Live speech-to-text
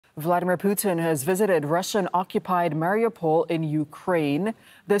Vladimir Putin has visited Russian-occupied Mariupol in Ukraine.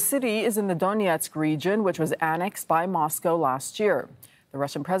 The city is in the Donetsk region, which was annexed by Moscow last year. The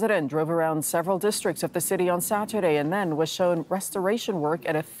Russian president drove around several districts of the city on Saturday and then was shown restoration work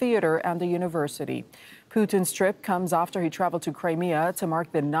at a theater and a university. Putin's trip comes after he traveled to Crimea to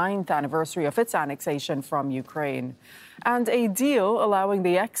mark the 9th anniversary of its annexation from Ukraine. And a deal allowing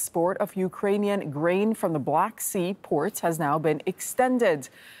the export of Ukrainian grain from the Black Sea ports has now been extended.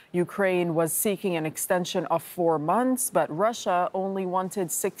 Ukraine was seeking an extension of 4 months, but Russia only wanted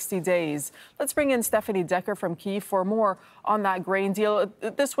 60 days. Let's bring in Stephanie Decker from Kyiv for more on that grain deal.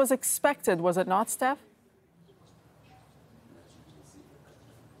 This was expected, was it not, Steph?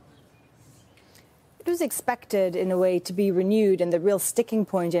 It was expected, in a way, to be renewed, and the real sticking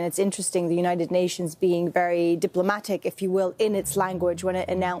point, and it's interesting, the United Nations being very diplomatic, if you will, in its language when it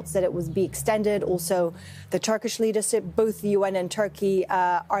announced that it was be extended. Also, the Turkish leadership, both the UN and Turkey,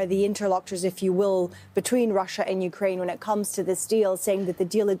 are the interlocutors, if you will, between Russia and Ukraine when it comes to this deal, saying that the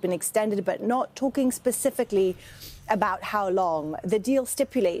deal had been extended, but not talking specifically about how long. The deal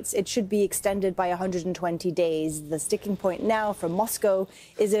stipulates it should be extended by 120 days. The sticking point now from Moscow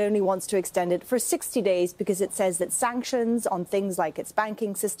is it only wants to extend it for 60 days because it says that sanctions on things like its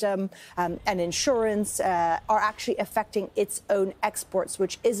banking system and insurance are actually affecting its own exports,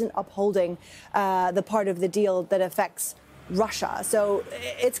 which isn't upholding the part of the deal that affects Russia. So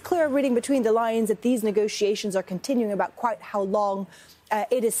it's clear, reading between the lines, that these negotiations are continuing about quite how long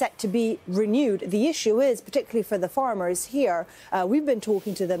it is set to be renewed. The issue is, particularly for the farmers here, we've been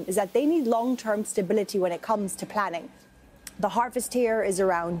talking to them, is that they need long-term stability when it comes to planning. The harvest here is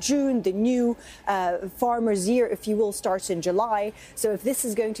around June. The new farmer's year, if you will, starts in July. So if this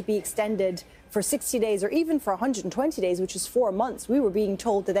is going to be extended for 60 days or even for 120 days, which is 4 months, we were being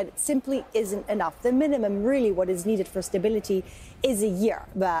told that it simply isn't enough. The minimum, really, what is needed for stability is a year.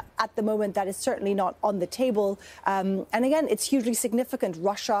 But at the moment, that is certainly not on the table. And again, it's hugely significant.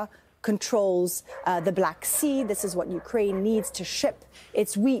 Russia controls the Black Sea. This is what Ukraine needs to ship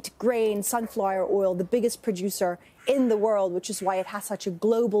its wheat, grain, sunflower oil, the biggest producer in the world, which is why it has such a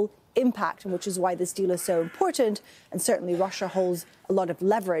global impact and which is why this deal is so important. And certainly Russia holds a lot of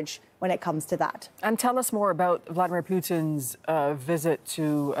leverage when it comes to that. And tell us more about Vladimir Putin's visit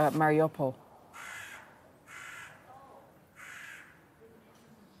to Mariupol.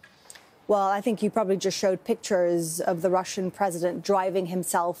 Well, I think you probably just showed pictures of the Russian president driving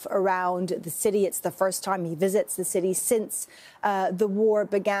himself around the city. It's the first time he visits the city since the war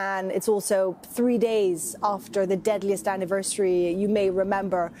began. It's also 3 days after the deadliest anniversary. You may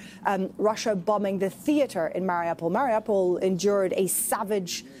remember Russia bombing the theater in Mariupol. Mariupol endured a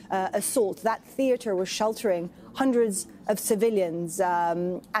savage assault. That theater was sheltering hundreds of civilians,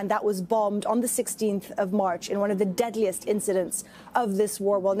 and that was bombed on the 16th of March in one of the deadliest incidents of this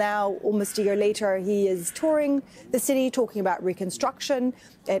war. Well, now, almost a year later, he is touring the city, talking about reconstruction.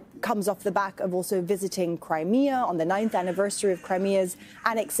 It comes off the back of also visiting Crimea on the 9th anniversary of Crimea's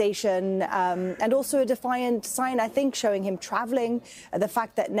annexation, and also a defiant sign, I think, showing him traveling. The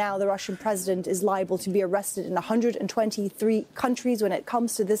fact that now the Russian president is liable to be arrested in 123 countries when it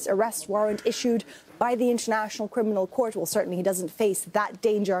comes to this arrest warrant issued by the International Criminal Court. Well, certainly he doesn't face that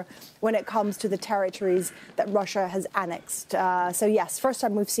danger when it comes to the territories that Russia has annexed. So yes, first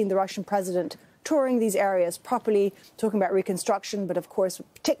time we've seen the Russian president touring these areas properly, talking about reconstruction. But of course,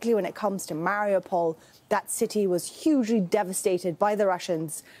 particularly when it comes to Mariupol, that city was hugely devastated by the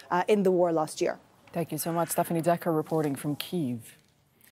Russians in the war last year. Thank you so much. Stephanie Decker reporting from Kyiv.